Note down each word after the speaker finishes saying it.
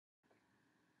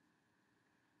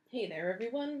Hey there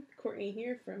everyone, Courtney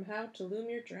here from How to Loom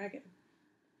Your Dragon.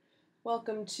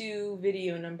 Welcome to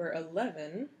video number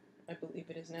 11, I believe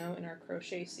it is now, in our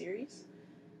crochet series.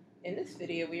 In this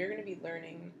video we are going to be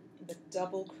learning the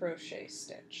double crochet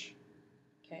stitch.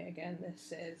 Okay, again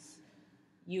this is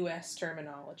US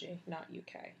terminology, not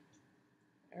UK.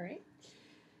 Alright?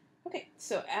 Okay,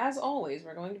 so as always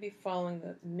we're going to be following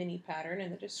the mini pattern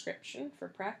in the description for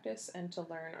practice and to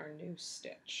learn our new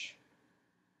stitch.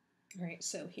 Alright,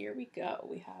 so here we go.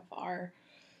 We have our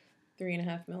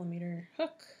 3.5 millimeter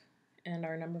hook and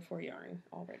our number 4 yarn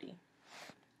already.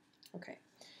 Okay,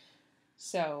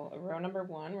 so row number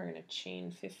 1, we're going to chain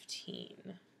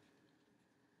 15.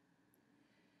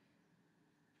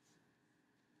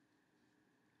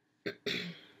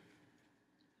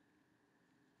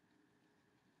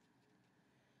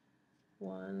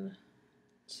 One,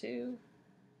 two,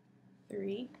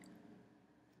 three,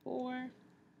 4,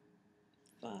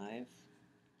 5,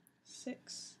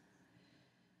 6,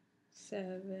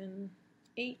 7,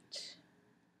 8,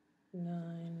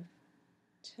 9,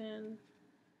 10,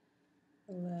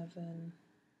 11,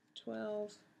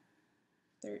 12,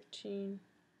 13,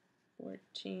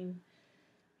 14,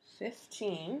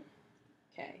 15.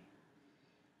 Okay.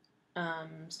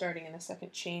 Starting in the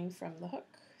second chain from the hook,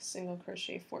 single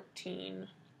crochet 14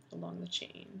 along the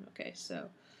chain. Okay, so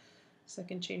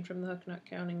second chain from the hook, not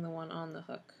counting the one on the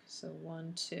hook. So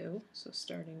 1, 2. So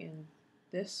starting in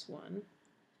this one,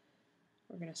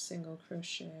 we're going to single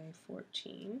crochet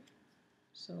 14.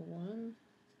 So 1,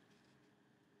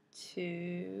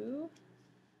 2,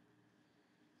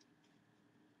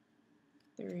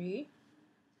 3,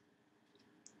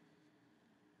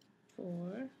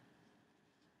 4,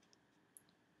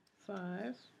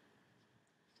 5,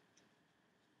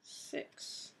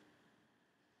 6,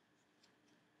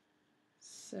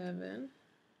 7,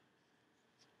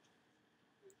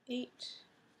 8,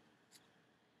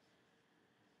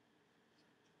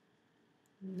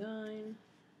 9,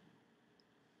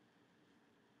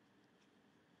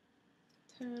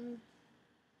 10,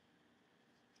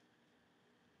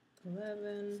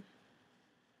 11,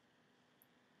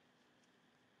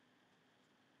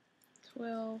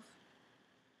 12,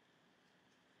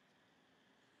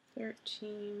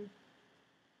 13,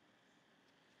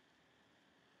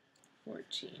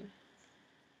 14.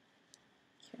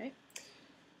 Okay,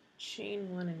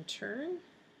 chain 1 and turn.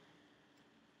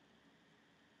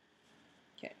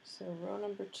 Okay, so row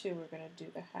number 2, we're going to do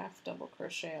the half double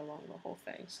crochet along the whole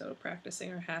thing. So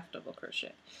practicing our half double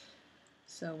crochet.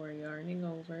 So we're yarning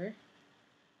over,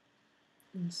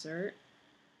 insert,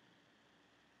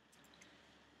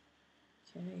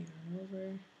 okay, yarn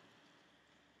over,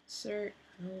 insert,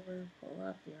 yarn over, pull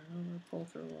up, yarn over, pull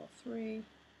through all 3.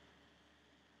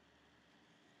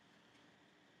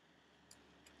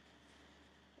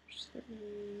 There's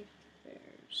 3,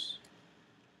 there's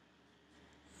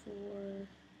 4,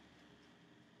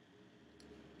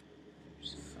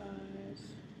 there's 5,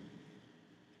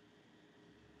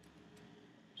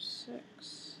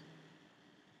 6,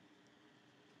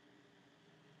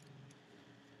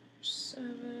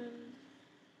 7,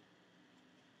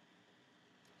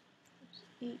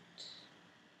 8,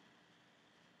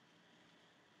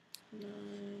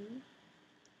 9,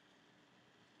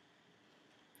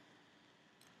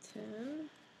 10,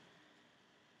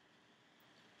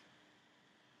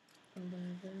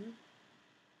 11,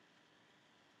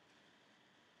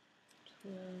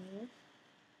 12,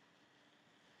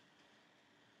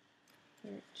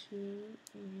 13,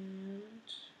 and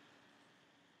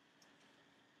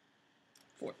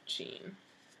 14.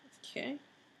 Okay.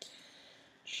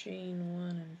 Chain 1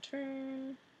 and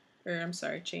turn. Or I'm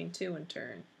sorry, chain 2 and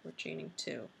turn. We're chaining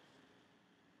 2.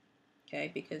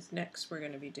 Okay, because next we're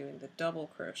going to be doing the double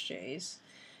crochets,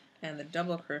 and the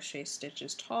double crochet stitch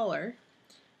is taller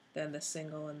than the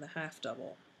single and the half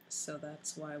double, so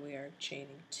that's why we are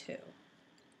chaining 2.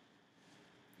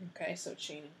 Okay, so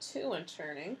chaining 2 and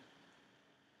turning,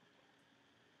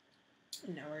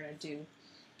 and now we're going to do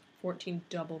 14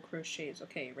 double crochets.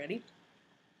 Okay, ready?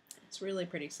 It's really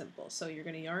pretty simple. So you're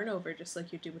going to yarn over just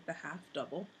like you do with the half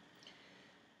double.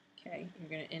 Okay, you're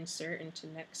going to insert into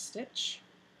next stitch,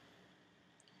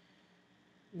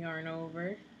 yarn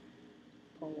over,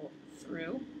 pull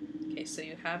through. Okay, so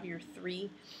you have your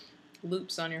 3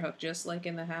 loops on your hook just like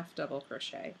in the half double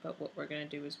crochet, but what we're going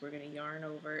to do is we're going to yarn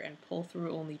over and pull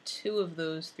through only 2 of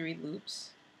those 3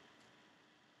 loops.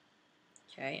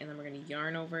 Okay, and then we're going to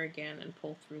yarn over again and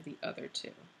pull through the other 2.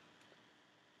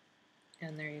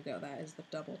 And there you go, that is the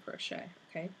double crochet.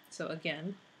 Okay, so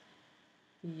again,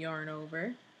 yarn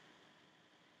over,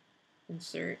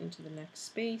 insert into the next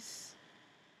space,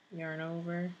 yarn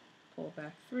over, pull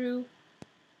back through,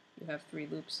 You have 3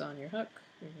 loops on your hook.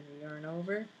 You're going to yarn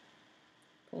over,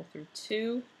 pull through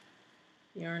 2,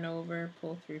 yarn over,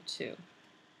 pull through 2.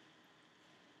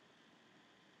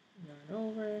 Yarn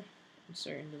over,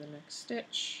 insert into the next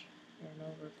stitch,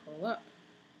 yarn over, pull up,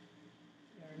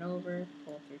 yarn over,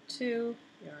 pull through 2,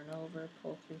 yarn over,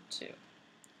 pull through 2.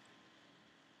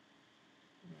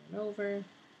 Yarn over,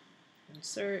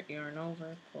 insert, yarn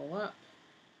over, pull up,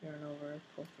 yarn over,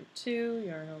 pull through 2,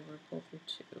 yarn over, pull through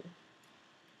 2.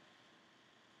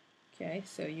 Okay,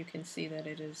 so you can see that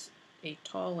it is a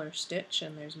taller stitch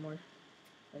and there's more,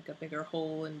 like a bigger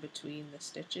hole in between the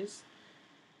stitches.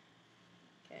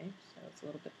 Okay, so it's a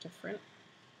little bit different.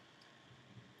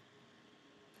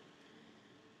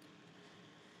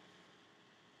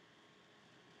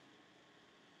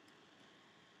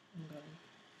 I'm going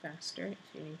faster. If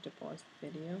you need to pause the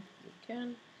video, you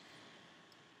can.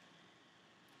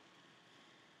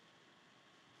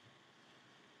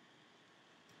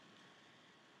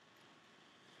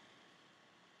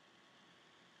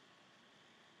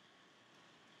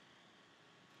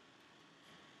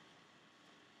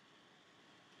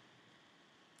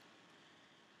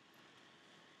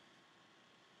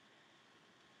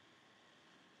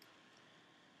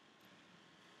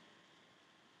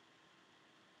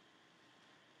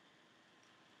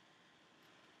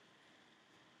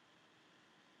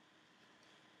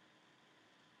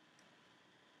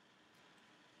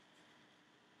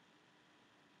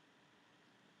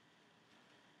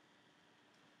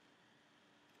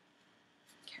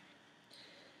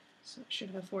 So it should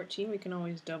have 14. We can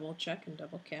always double check and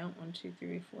double count. 1, 2,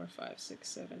 3, 4, 5, 6,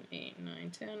 7, 8,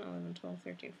 9, 10, 11, 12,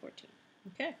 13, 14.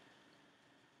 Okay.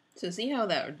 So see how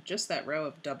just that row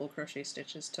of double crochet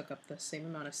stitches took up the same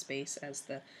amount of space as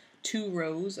the 2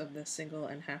 rows of the single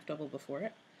and half double before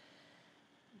it?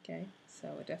 Okay,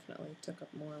 so it definitely took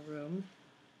up more room.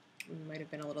 It might have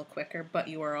been a little quicker, but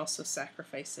you are also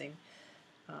sacrificing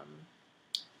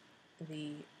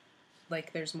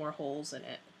there's more holes in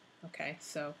it. Okay,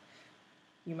 so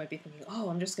you might be thinking, oh,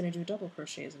 I'm just going to do double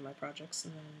crochets in my projects,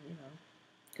 and then,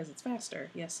 because it's faster.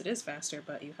 Yes, it is faster,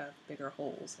 but you have bigger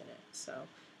holes in it, so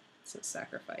it's a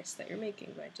sacrifice that you're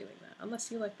making by doing that,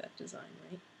 unless you like that design,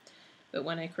 right? But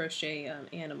when I crochet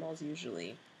animals,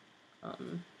 usually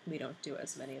we don't do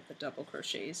as many of the double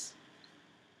crochets,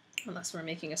 unless we're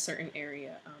making a certain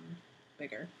area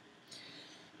bigger.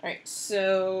 Alright,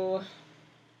 so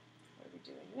what are we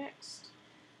doing next?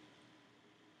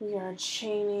 We are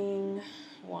chaining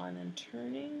 1 and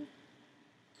turning.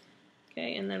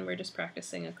 Okay, and then we're just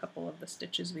practicing a couple of the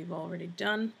stitches we've already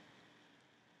done.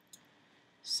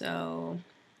 So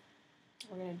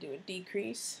we're going to do a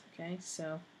decrease. Okay,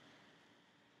 so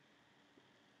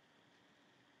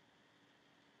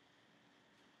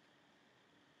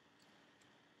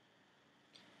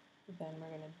then we're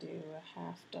going to do a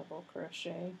half double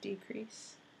crochet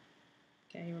decrease.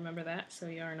 Okay, remember that? So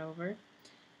yarn over,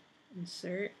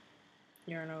 insert,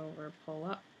 yarn over, pull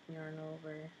up, yarn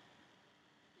over,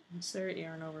 insert,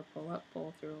 yarn over, pull up,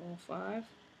 pull through all 5.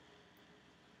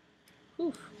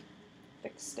 Whew,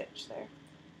 thick stitch there.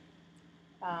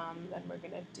 Then we're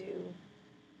going to do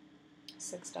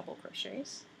 6 double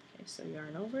crochets. Okay, so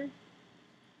yarn over,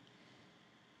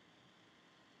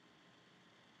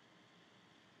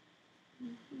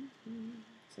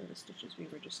 so the stitches we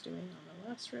were just doing on the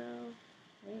last row,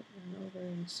 right? Yarn over,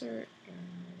 insert, yarn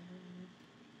over.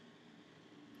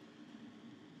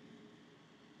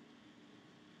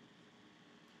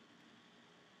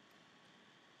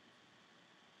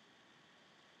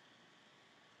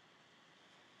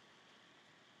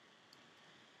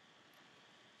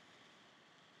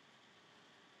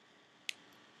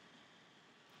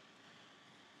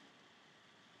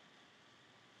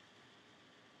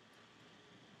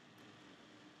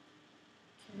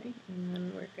 Okay, and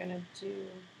then we're going to do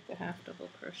the half double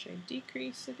crochet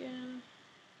decrease again.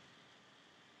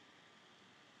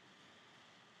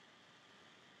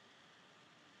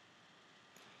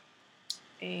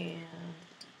 And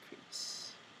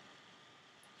decrease.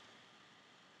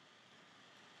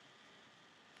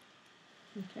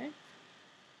 Okay.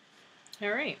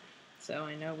 Alright, so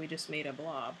I know we just made a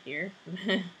blob here.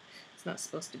 It's not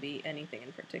supposed to be anything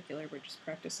in particular, we're just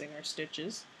practicing our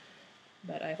stitches.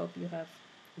 But I hope you have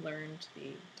learned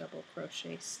the double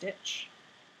crochet stitch.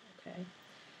 Okay.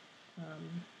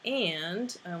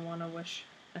 And I want to wish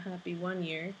a happy 1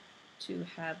 year to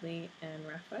Hadley and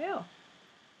Raphael.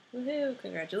 Woohoo!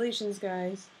 Congratulations,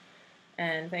 guys!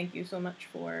 And thank you so much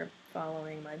for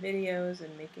following my videos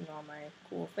and making all my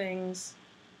cool things.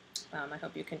 I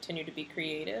hope you continue to be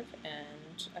creative,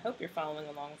 and I hope you're following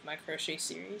along with my crochet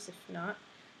series. If not,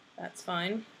 that's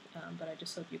fine. But I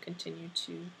just hope you continue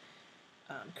to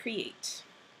create.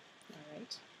 All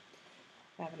right.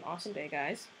 Have an awesome day,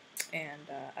 guys, and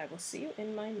I will see you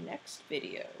in my next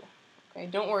video. Okay,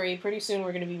 don't worry, pretty soon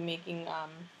we're going to be making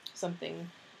something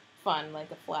fun, like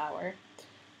a flower.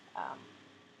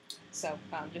 So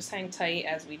just hang tight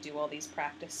as we do all these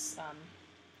practice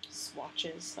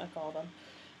swatches, I call them.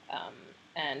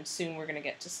 And soon we're going to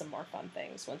get to some more fun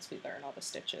things once we learn all the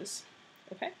stitches.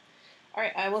 Okay?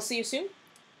 Alright, I will see you soon,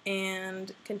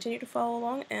 and continue to follow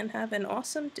along and have an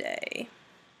awesome day.